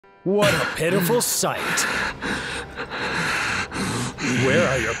What a pitiful sight. Where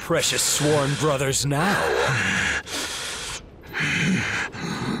are your precious sworn brothers now?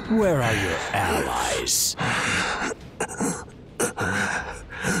 Where are your allies?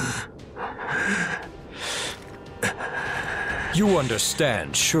 You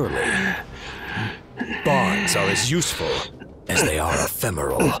understand, surely. Bonds are as useful as they are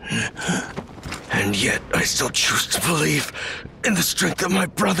ephemeral. And yet, I still choose to believe in the strength of my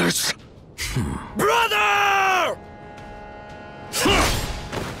brothers. Brother!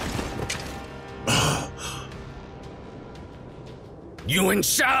 Yuan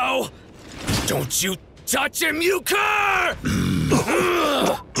Shao! Don't you touch him, you cur!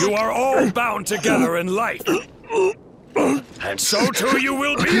 You are all bound together in life. And so too you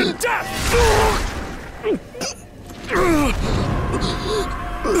will be in death!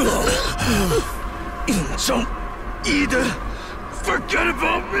 Don't either forget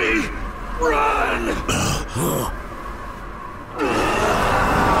about me! Run!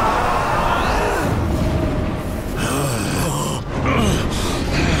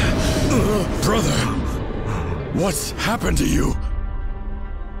 Brother, what's happened to you?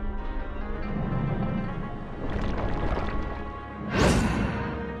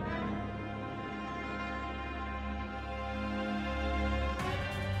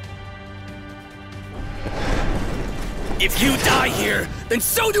 If you die here, then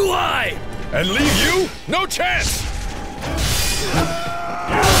so do I! And leave you? No chance!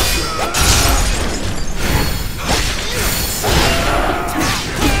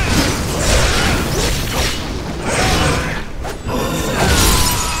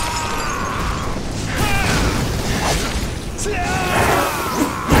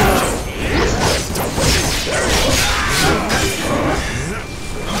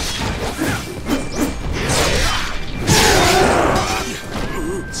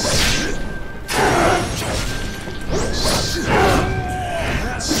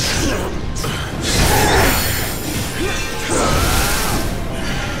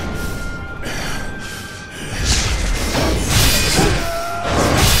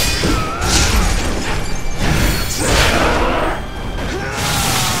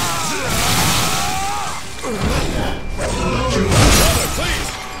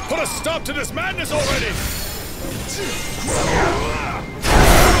 Stop to this madness already!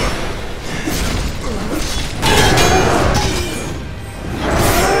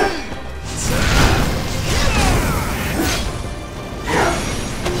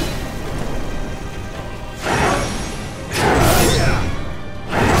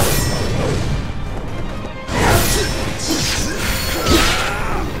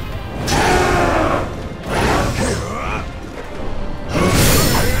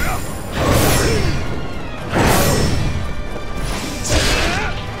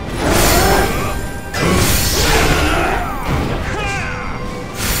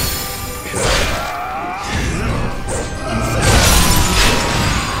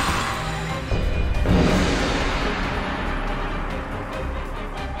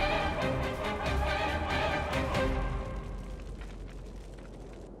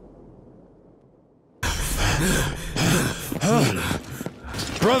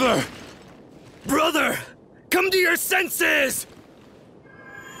 Brother! Brother! Come to your senses!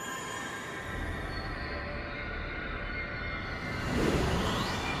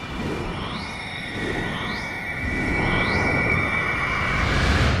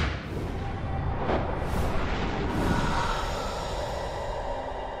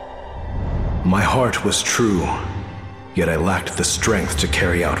 My heart was true, yet I lacked the strength to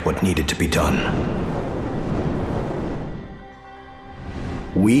carry out what needed to be done.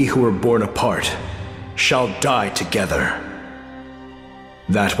 We who were born apart shall die together.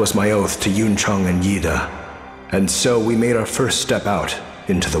 That was my oath to Yuncheng and Yida, and so we made our first step out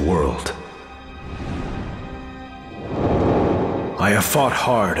into the world. I have fought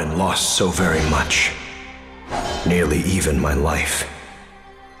hard and lost so very much, nearly even my life.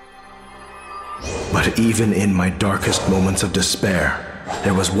 But even in my darkest moments of despair,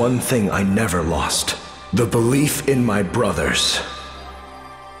 there was one thing I never lost: the belief in my brothers.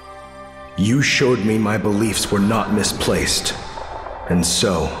 You showed me my beliefs were not misplaced, and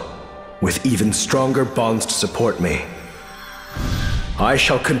so, with even stronger bonds to support me, I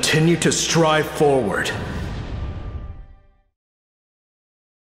shall continue to strive forward.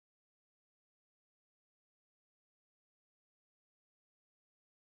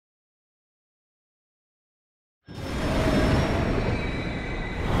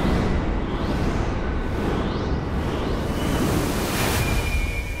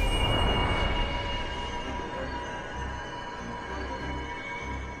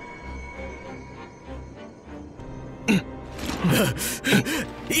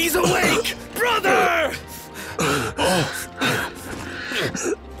 He's awake! Brother!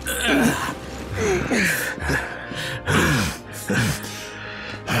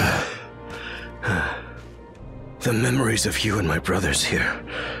 The memories of you and my brothers here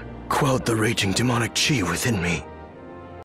quelled the raging demonic chi within me.